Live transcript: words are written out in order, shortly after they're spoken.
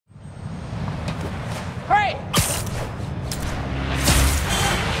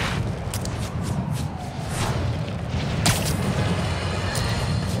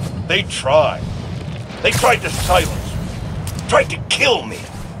They tried. They tried to silence, tried to kill me.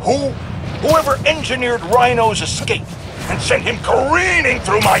 Whoever engineered Rhino's escape and sent him careening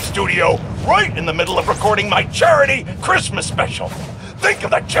through my studio right in the middle of recording my charity Christmas special. Think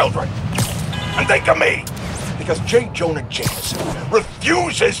of the children. And think of me. Because J. Jonah Jameson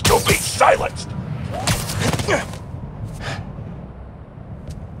refuses to be silenced.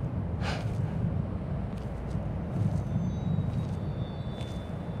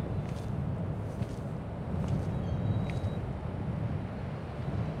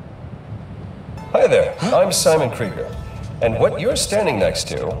 Hi there, I'm Simon Krieger, and what you're standing next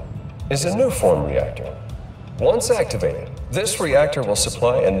to is a new form reactor. Once activated, this reactor will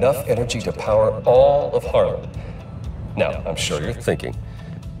supply enough energy to power all of Harlem. Now, I'm sure you're thinking,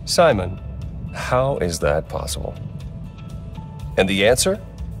 Simon, how is that possible? And the answer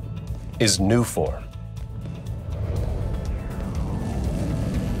is Nuform.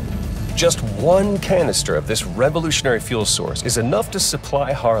 Just one canister of this revolutionary fuel source is enough to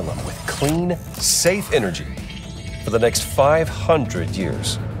supply Harlem with clean, safe energy for the next 500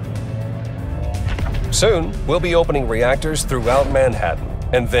 years. Soon, we'll be opening reactors throughout Manhattan,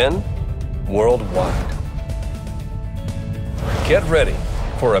 and then worldwide. Get ready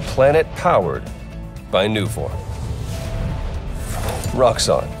for a planet powered by Nuform.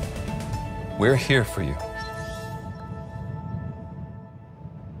 Roxxon, we're here for you.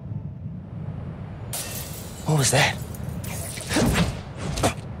 What was that?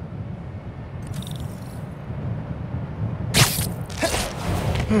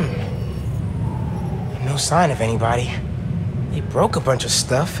 No sign of anybody. They broke a bunch of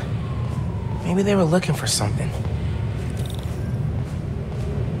stuff. Maybe they were looking for something.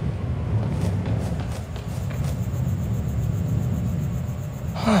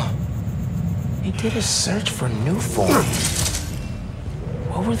 Huh. They did a search for Nuform.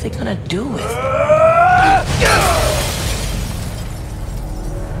 What were they gonna do with it?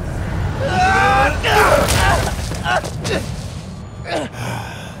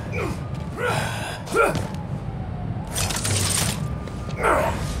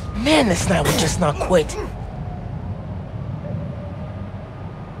 Man, this night would just not quit.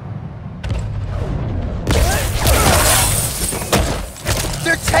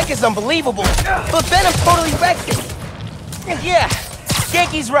 Their tech is unbelievable, but Venom totally wrecked it. Yeah,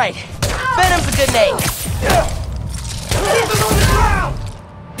 Genki's right. Venom's a good name. Keep him on the ground!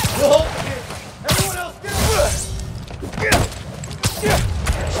 We'll hold it here. Everyone else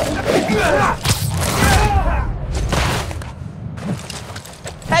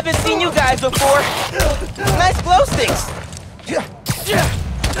Haven't seen you guys before. Nice glow sticks.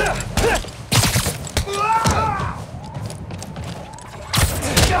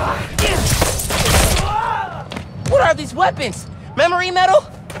 What are these weapons? Memory metal?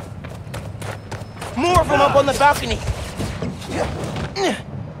 More of them up on the balcony.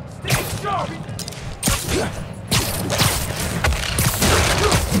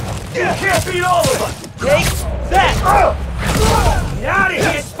 Can't beat all of us! Take that! Get out of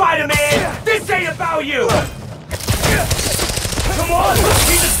here, Spider-Man! This ain't about you! Come on!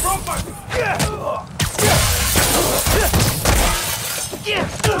 He's a robot!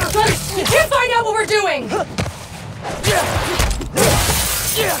 You can't find out what we're doing!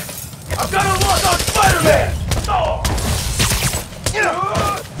 I've got a lock on Spider-Man!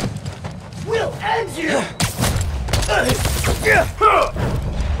 We'll end you!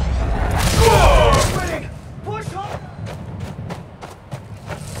 Push on!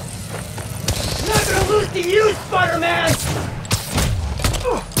 Not gonna lose to you, Spider-Man!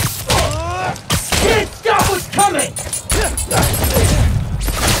 Can't stop what's coming!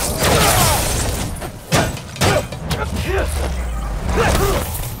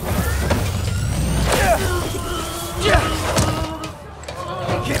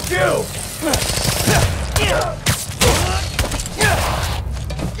 Get you!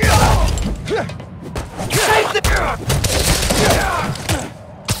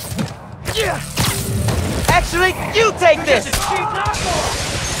 Actually, you take this!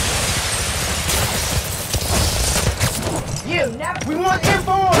 You never... We want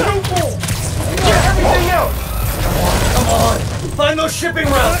info on Nuform! We want everything else! Come on! Find those shipping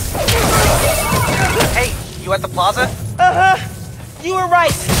routes! Hey, you at the plaza? Uh-huh. You were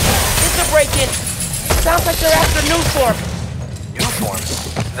right. It's a break-in. Sounds like they're after Nuform. Nuform?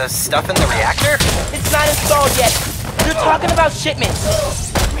 The stuff in the reactor? It's not installed yet. They're talking about shipments.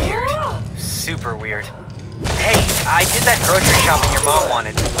 Weird. Super weird. Hey, I did that grocery shopping your mom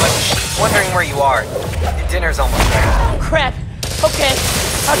wanted, but she's wondering where you are. Dinner's almost ready. Crap. Okay.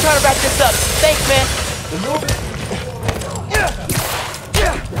 I'll try to wrap this up. Thanks, man.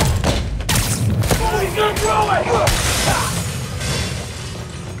 He's gonna throw it!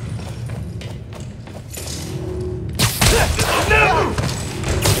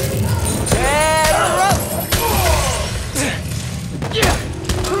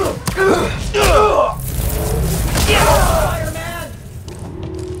 No! Spider-Man!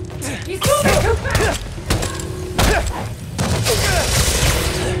 He's moving too fast!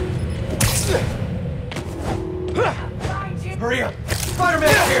 Hurry up!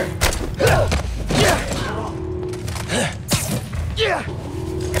 Spider-Man's here!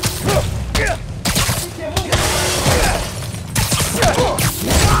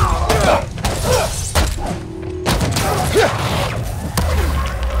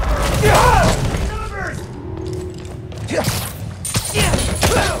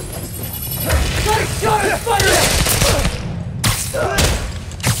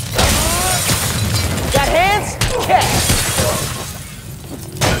 Got hands? Catch!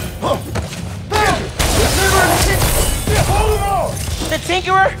 The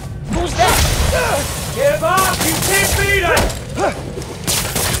Tinkerer? Who's that? Give up! You can't beat us!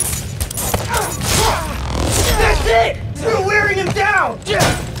 That's it! You're wearing him down!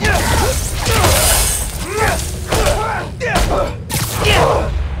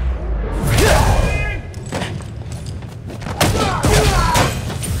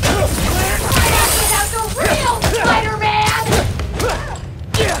 Without the real Spider-Man!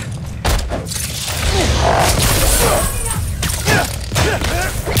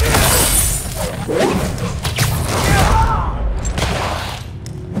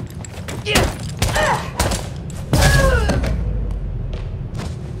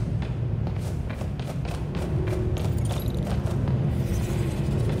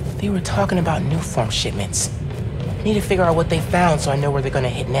 They were talking about new form shipments. Need to figure out what they found so I know where they're gonna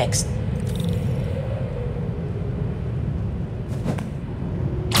hit next.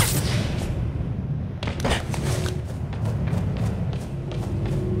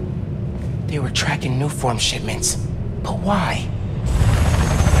 They were tracking new form shipments. But why?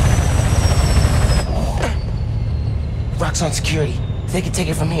 Rock's on security. They can take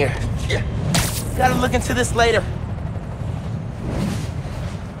it from here. Gotta look into this later.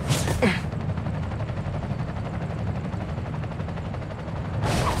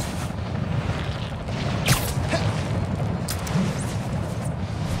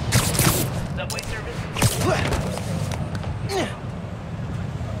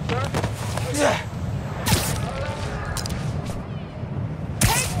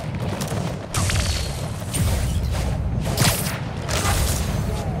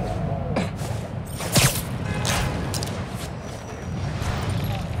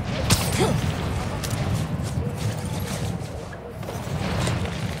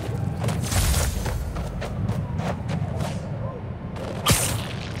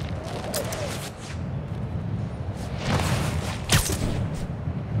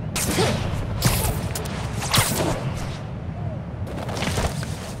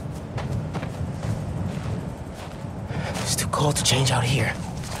 It's too cold to change out here.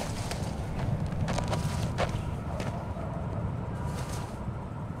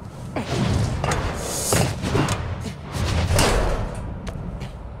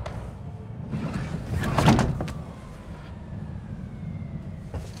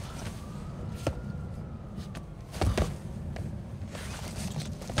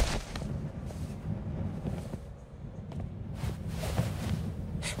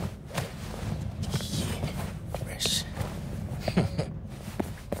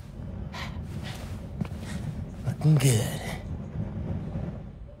 Looking good.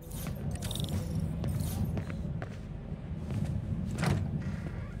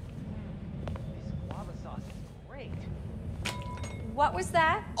 What was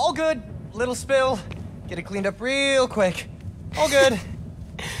that? All good. Little spill. Get it cleaned up real quick. All good.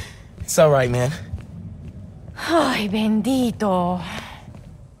 It's all right, man. Ay, bendito.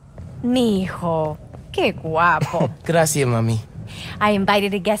 Mi hijo. Qué guapo. Gracias, mami. I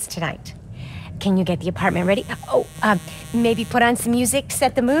invited a guest tonight. Can you get the apartment ready? Oh, maybe put on some music,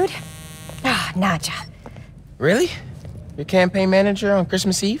 set the mood? Ah, Naja. Really? Your campaign manager on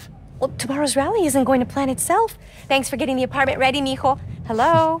Christmas Eve? Well, tomorrow's rally isn't going to plan itself. Thanks for getting the apartment ready, mijo.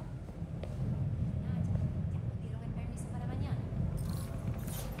 Hello?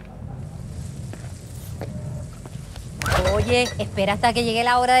 Oye, espera hasta que llegue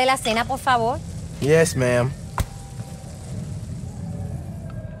la hora de la cena, por favor. Yes, ma'am.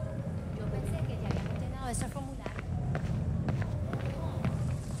 Yo pensé que ya habíamos llenado ese formulario.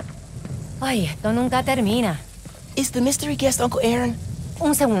 Ay, esto nunca termina. Is the mystery guest Uncle Aaron?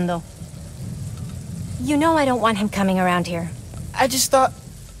 Un segundo. You know I don't want him coming around here. I just thought...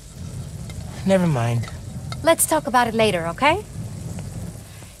 Never mind. Let's talk about it later, okay?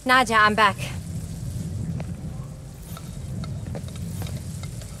 Nadja, I'm back.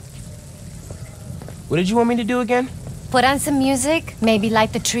 What did you want me to do again? Put on some music, maybe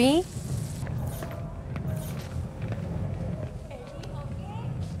light the tree.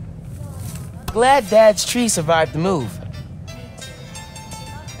 Glad Dad's tree survived the move.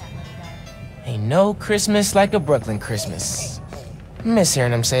 Ain't no Christmas like a Brooklyn Christmas. Miss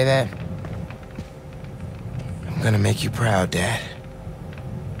hearing him say that. I'm gonna make you proud, Dad.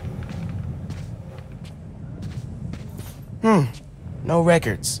 No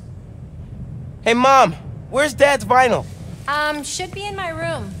records. Hey, Mom! Where's Dad's vinyl? Should be in my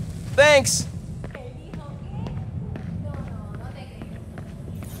room. Thanks!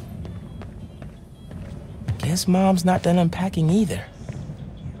 Guess Mom's not done unpacking either.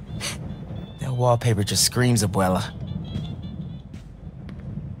 That wallpaper just screams Abuela.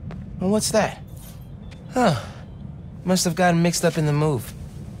 Well, what's that? Huh. Must have gotten mixed up in the move.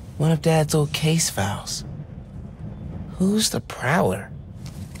 One of Dad's old case files. Who's the Prowler?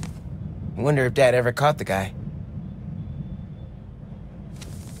 I wonder if Dad ever caught the guy.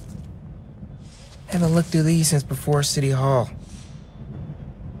 Haven't looked through these since before City Hall.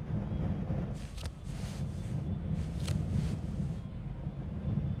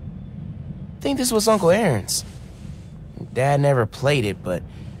 I think this was Uncle Aaron's. Dad never played it, but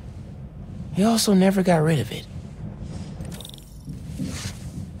he also never got rid of it.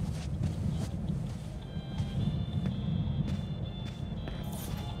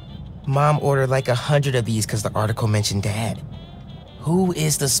 Mom ordered like 100 of these because the article mentioned Dad. Who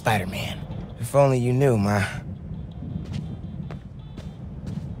is the Spider-Man? If only you knew, Ma.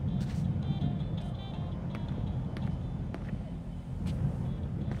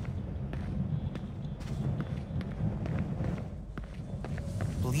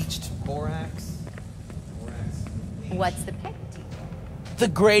 Bleached borax. What's the pick? The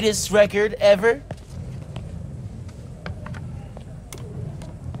greatest record ever?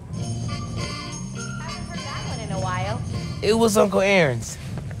 Haven't heard that one in a while. It was Uncle Aaron's.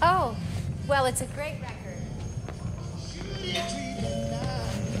 Oh, well, it's a great record.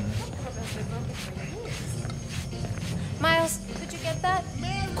 Miles, could you get that?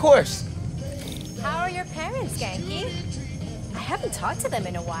 Of course. How are your parents, Genki? I haven't talked to them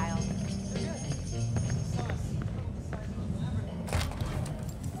in a while.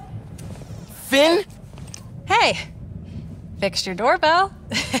 Finn? Hey, fixed your doorbell.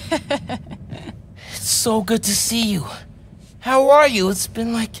 It's so good to see you. How are you? It's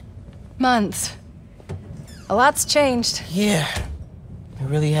been like... Months. A lot's changed. Yeah, it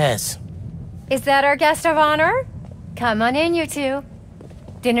really has. Is that our guest of honor? Come on in, you two.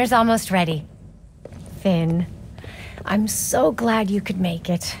 Dinner's almost ready. Finn, I'm so glad you could make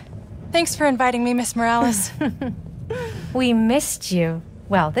it. Thanks for inviting me, Miss Morales. We missed you.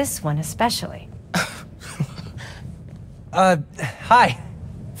 Well, this one especially. Hi.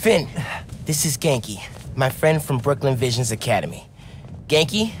 Finn, this is Genki, my friend from Brooklyn Visions Academy.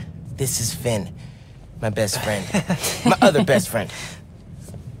 Genki, this is Finn, my best friend. My other best friend.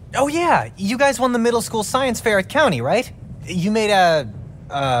 Oh yeah, you guys won the middle school science fair at County, right? You made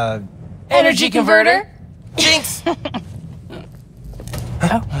a... Energy converter? Jinx!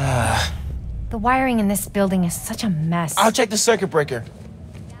 The wiring in this building is such a mess. I'll check the circuit breaker.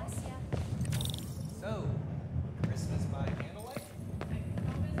 So, Christmas by candlelight?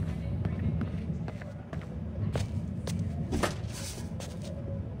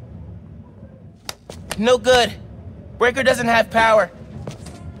 No good. Breaker doesn't have power.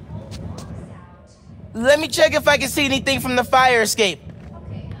 Let me check if I can see anything from the fire escape.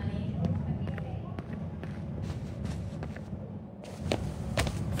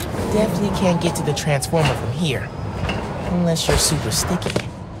 Definitely can't get to the transformer from here. Unless you're super sticky.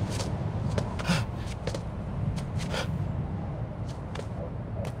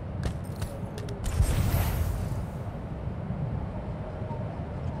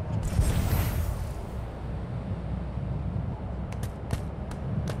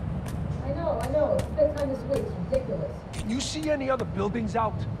 I know. That kind of switch is ridiculous. Can you see any other buildings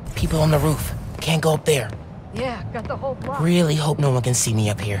out? People on the roof. Can't go up there. Yeah, got the whole block. Really hope no one can see me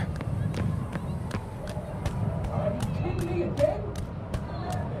up here. Are you kidding me again?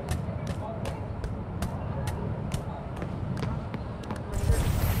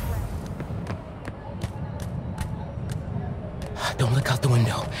 Don't look out the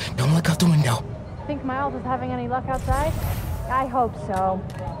window. Don't look out the window. Think Miles is having any luck outside? I hope so.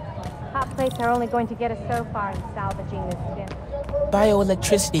 Hot plates are only going to get us so far in salvaging this dinner.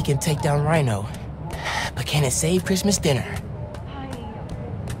 Bioelectricity can take down Rhino. But can it save Christmas dinner?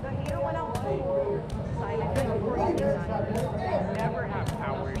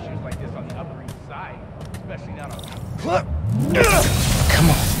 Come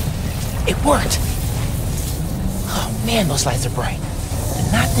on. It worked. Oh man, those lights are bright.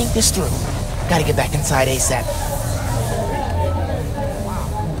 Did not think this through. Gotta get back inside ASAP.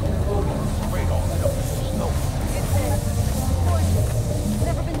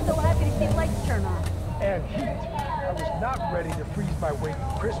 Never been so happy to see lights turn on. And heat. I was not ready to freeze my way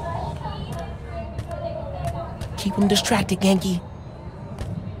through Christmas. Keep him distracted, Genki.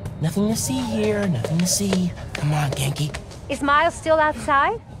 Nothing to see here, nothing to see. Come on, Genki. Is Miles still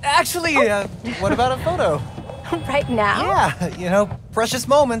outside? Actually, what about a photo? Right now? Yeah, you know, precious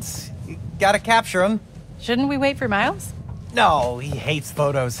moments. You gotta capture them. Shouldn't we wait for Miles? No, he hates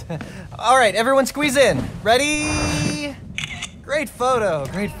photos. All right, everyone squeeze in. Ready? Great photo,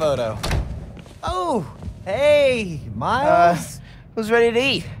 great photo. Oh, hey, Miles. Who's ready to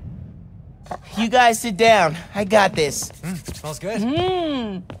eat? You guys sit down. I got this. Smells good.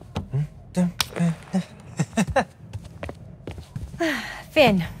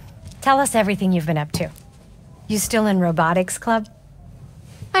 Finn, tell us everything you've been up to. You still in robotics club?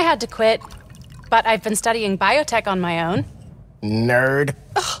 I had to quit, but I've been studying biotech on my own. Nerd.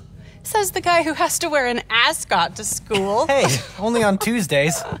 Ugh, says the guy who has to wear an ascot to school. Hey, only on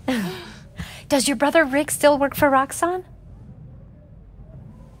Tuesdays. Does your brother Rick still work for Roxxon?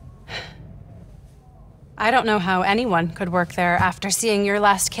 I don't know how anyone could work there after seeing your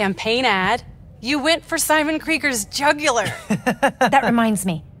last campaign ad. You went for Simon Krieger's jugular. That reminds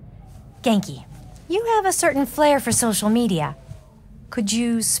me. Genki, you have a certain flair for social media. Could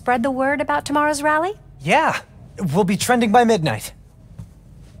you spread the word about tomorrow's rally? Yeah, we'll be trending by midnight.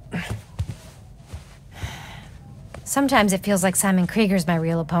 Sometimes it feels like Simon Krieger's my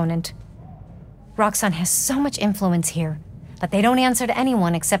real opponent. Roxxon has so much influence here, but they don't answer to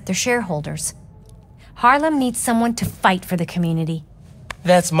anyone except their shareholders. Harlem needs someone to fight for the community.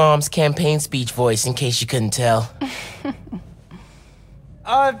 That's Mom's campaign speech voice, in case you couldn't tell.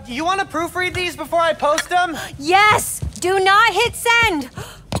 You want to proofread these before I post them? Yes! Do not hit send!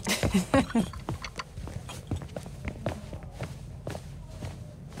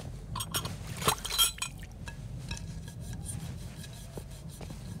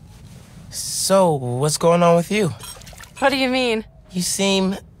 So, what's going on with you? What do you mean? You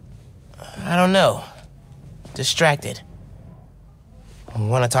seem... I don't know. Distracted.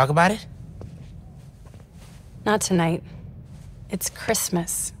 Want to talk about it? Not tonight. It's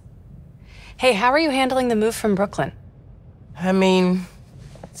Christmas. Hey, how are you handling the move from Brooklyn? I mean,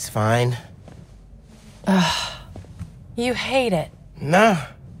 it's fine. You hate it. No.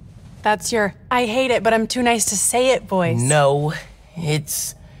 That's your I hate it, but I'm too nice to say it voice. No,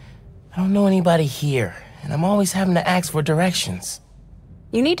 it's... I don't know anybody here, and I'm always having to ask for directions.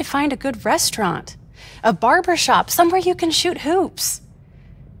 You need to find a good restaurant. A barber shop, somewhere you can shoot hoops.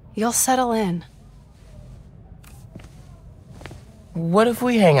 You'll settle in. What if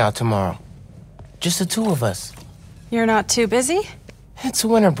we hang out tomorrow? Just the two of us. You're not too busy? It's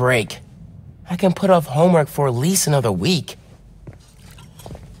winter break. I can put off homework for at least another week.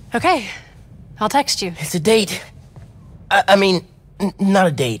 Okay, I'll text you. It's a date. I mean, not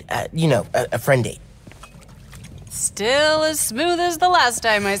a date. You know, a friend date. Still as smooth as the last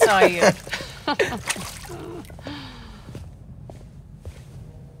time I saw you.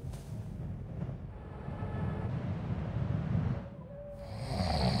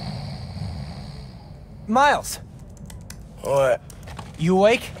 Miles, What? you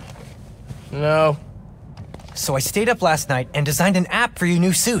awake? No. So I stayed up last night and designed an app for your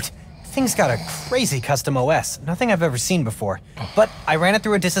new suit. Thing's got a crazy custom OS, nothing I've ever seen before. But I ran it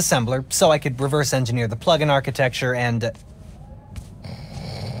through a disassembler so I could reverse engineer the plugin architecture and...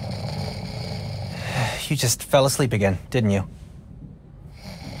 You just fell asleep again, didn't you?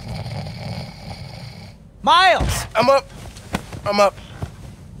 Miles! I'm up.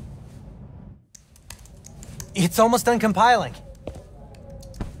 It's almost done compiling.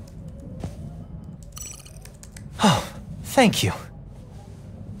 Oh, thank you.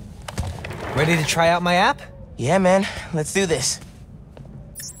 Ready to try out my app? Yeah, man. Let's do this.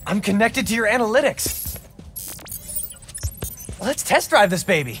 I'm connected to your analytics. Let's test drive this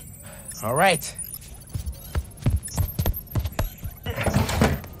baby. All right.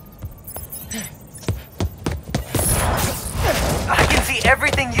 I can see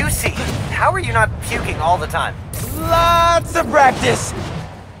everything you see. How are you not puking all the time? Lots of practice.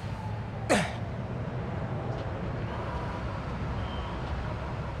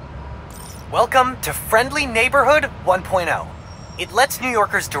 Welcome to Friendly Neighborhood 1.0. It lets New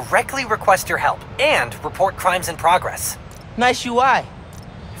Yorkers directly request your help and report crimes in progress. Nice UI.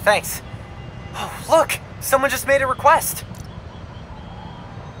 Thanks. Oh, look! Someone just made a request.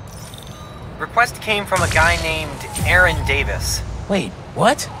 Request came from a guy named Aaron Davis. Wait,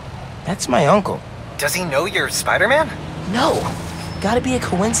 what? That's my uncle. Does he know you're Spider-Man? No. Gotta be a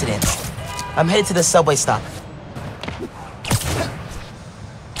coincidence. I'm headed to the subway stop.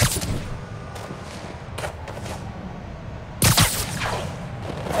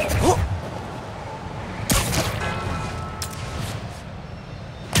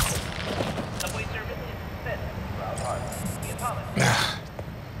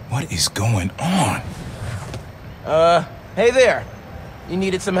 What is going on? Hey there. You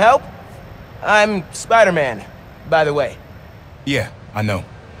needed some help? I'm Spider-Man, by the way. Yeah, I know.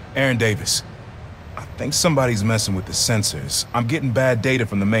 Aaron Davis. I think somebody's messing with the sensors. I'm getting bad data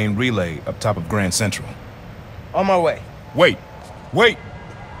from the main relay up top of Grand Central. On my way. Wait! Wait!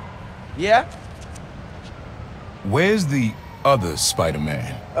 Yeah? Where's the other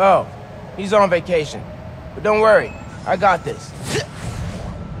Spider-Man? Oh, he's on vacation. But don't worry, I got this.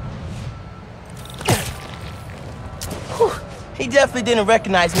 Whew, he definitely didn't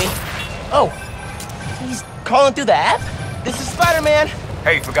recognize me. Oh, he's calling through the app? This is Spider-Man.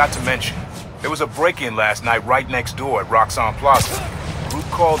 Hey, forgot to mention. There was a break-in last night right next door at Roxanne Plaza. A group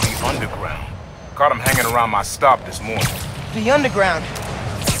called the Underground. Caught him hanging around my stop this morning. The Underground.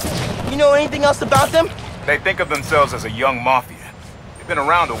 You know anything else about them? They think of themselves as a young mafia. They've been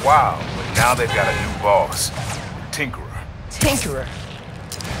around a while, but now they've got a new boss. Tinkerer. Tinkerer.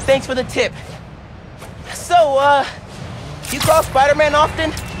 Thanks for the tip. So, you call Spider-Man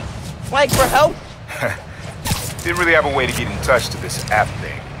often? Like, for help? Didn't really have a way to get in touch to this app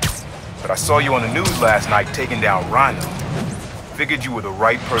thing. But I saw you on the news last night taking down Rhino. Figured you were the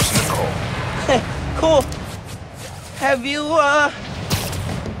right person to call. Cool. Have you,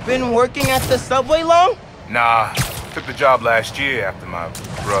 been working at the subway long? Nah, took the job last year after my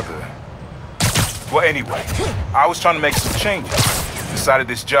brother. Well, anyway, I was trying to make some changes. Decided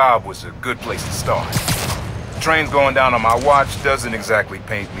this job was a good place to start. The train's going down on my watch doesn't exactly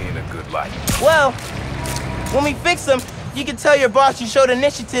paint me in a good light. Well, when we fix them, you can tell your boss you showed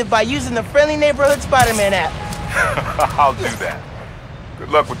initiative by using the Friendly Neighborhood Spider-Man app. I'll do that. Good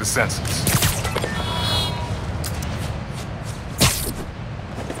luck with the sensors.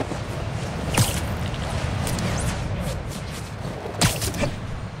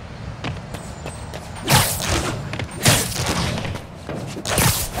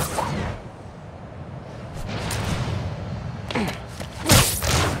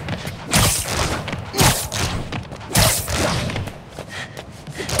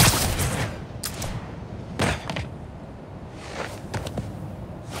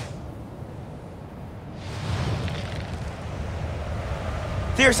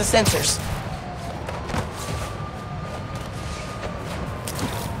 There's the sensors.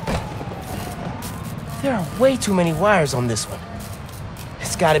 There are way too many wires on this one.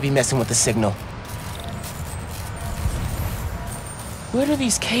 It's gotta be messing with the signal. Where do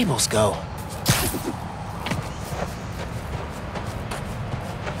these cables go?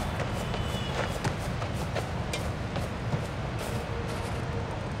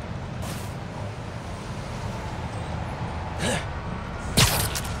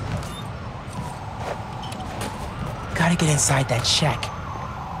 Gotta get inside that shack.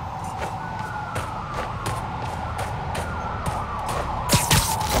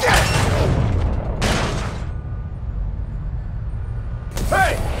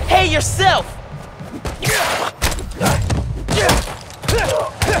 Hey, yourself!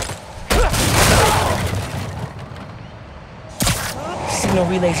 Signal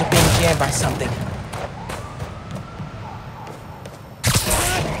relays are being jammed by something.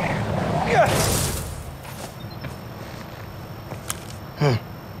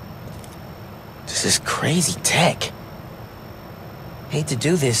 This is crazy tech. Hate to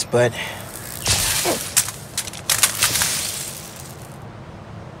do this, but...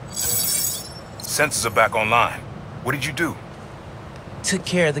 Sensors are back online. What did you do? Took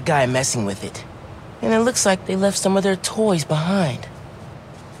care of the guy messing with it. And it looks like they left some of their toys behind.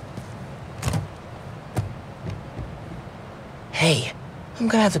 Hey, I'm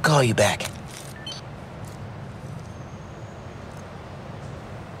gonna have to call you back.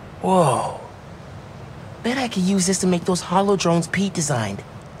 Whoa. Bet I could use this to make those holo drones Pete designed.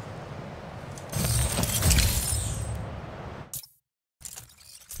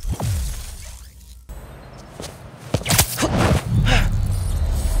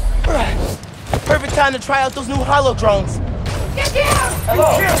 Perfect time to try out those new holo drones. Get down!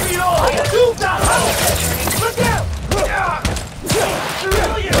 Hello. You can't beat all! Move down! Look out!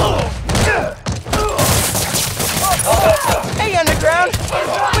 Hey, Underground!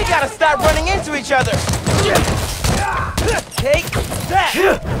 We gotta stop running into each other! Take that!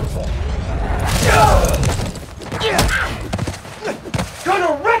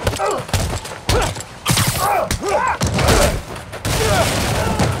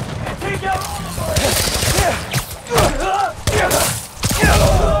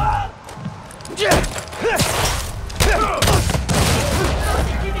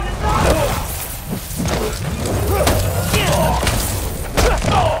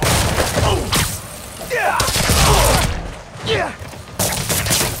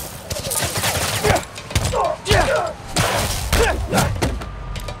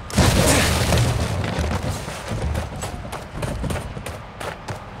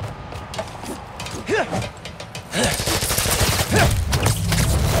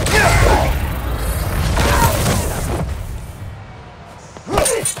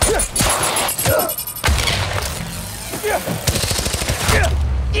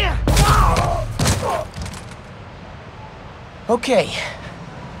 Okay.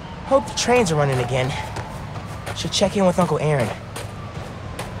 Hope the trains are running again. Should check in with Uncle Aaron.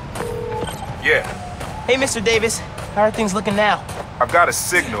 Yeah. Hey, Mr. Davis. How are things looking now? I've got a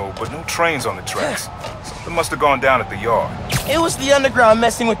signal, but no trains on the tracks. Something must have gone down at the yard. It was the underground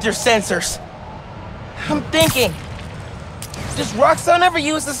messing with your sensors. I'm thinking, does Roxxon ever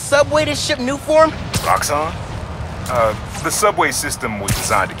use the subway to ship new form? Roxxon? The subway system was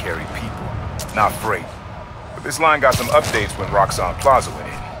designed to carry people, not freight. But this line got some updates when Roxxon Plaza went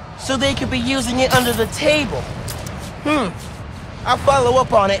in. So they could be using it under the table. I'll follow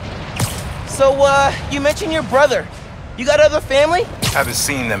up on it. So, you mentioned your brother. You got other family? Haven't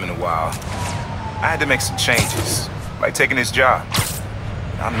seen them in a while. I had to make some changes, like taking his job.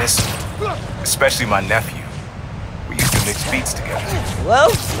 I miss him, especially my nephew. We used to mix beats together.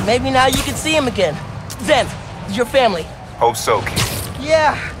 Well, maybe now you can see him again. Zen, your family. Hope so, kid.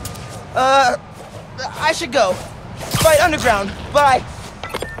 Yeah. I should go. Fight underground. Bye.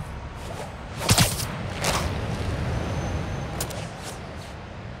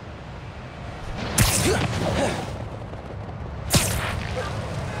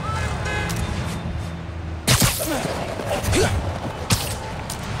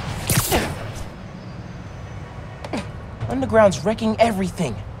 Underground's wrecking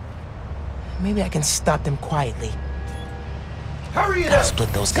everything. Maybe I can stop them quietly. Hurry it I'll up!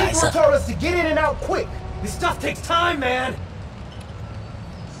 split those guys up. told us to get in and out quick. This stuff takes time, man.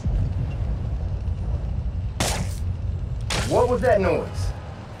 What was that noise?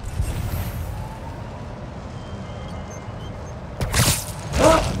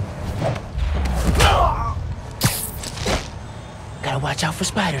 Gotta watch out for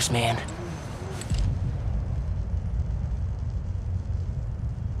spiders, man.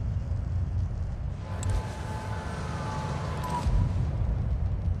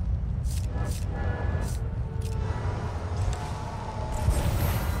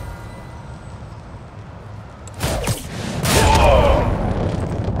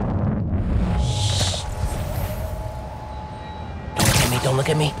 Don't look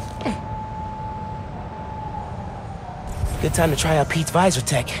at me. Good time to try out Pete's visor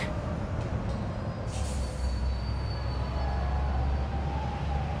tech.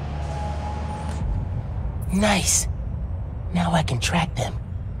 Nice. Now I can track them.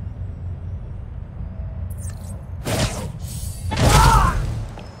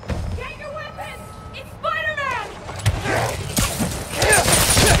 Get your weapons! It's Spider-Man!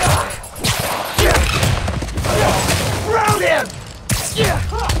 Round him!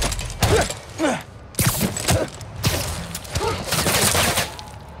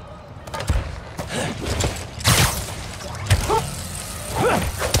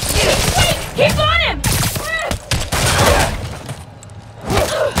 Keep on him!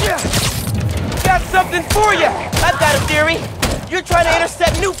 Got something for you! I've got a theory. You're trying to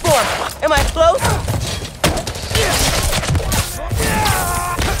intercept new form. Am I close?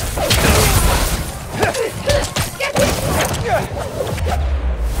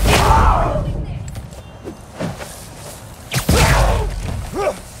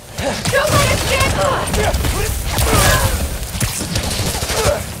 Don't let us get...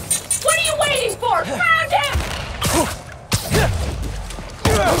 What are you waiting for? Found him!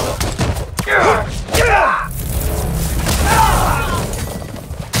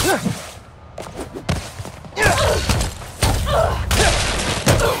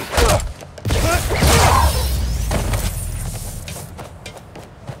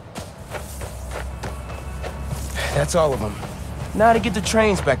 That's all of them. Now to get the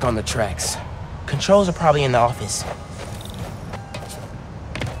trains back on the tracks. Controls are probably in the office.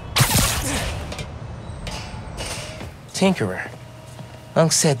 Tinkerer.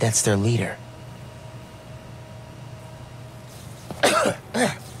 Unc said that's their leader.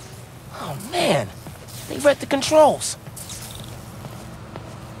 Oh man, they read the controls.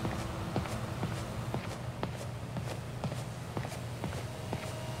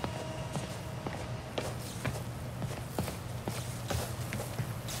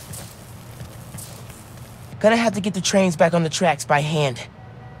 Gonna have to get the trains back on the tracks by hand.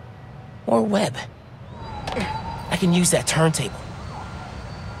 Or web. I can use that turntable.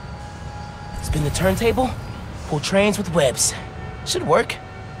 Spin the turntable, pull trains with webs. Should work.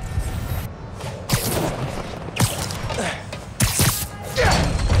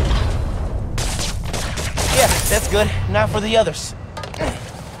 Yeah, that's good. Now for the others.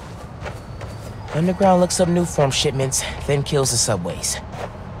 Underground looks up new form shipments, then kills the subways.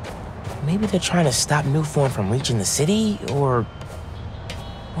 Maybe they're trying to stop new form from reaching the city, or...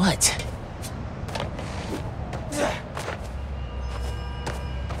 what?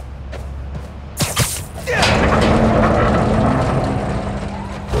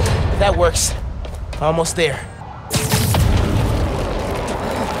 That works. Almost there.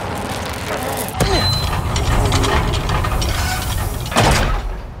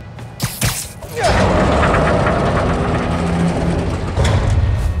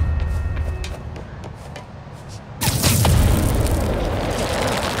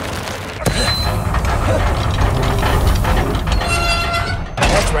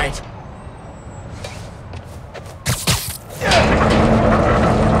 That's right.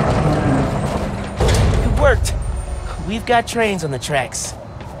 It worked. We've got trains on the tracks.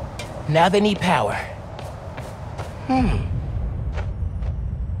 Now they need power.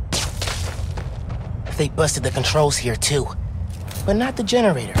 They busted the controls here too, but not the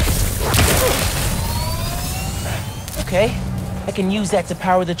generator. Okay, I can use that to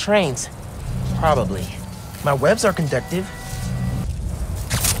power the trains. Probably. My webs are conductive.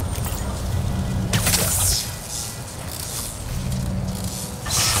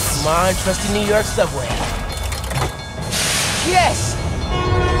 Come on, trusty New York subway. Yes!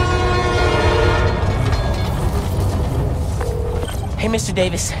 Hey, Mr.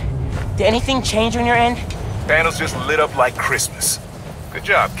 Davis. Did anything change on your end? Panels just lit up like Christmas. Good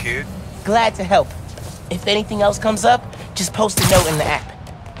job, kid. Glad to help. If anything else comes up, just post a note in the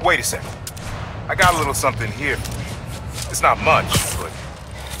app. Wait a second. I got a little something here. It's not much, but...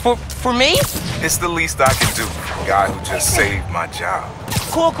 For me? It's the least I can do for a guy who just saved my job.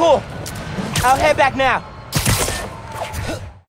 Cool. I'll head back now.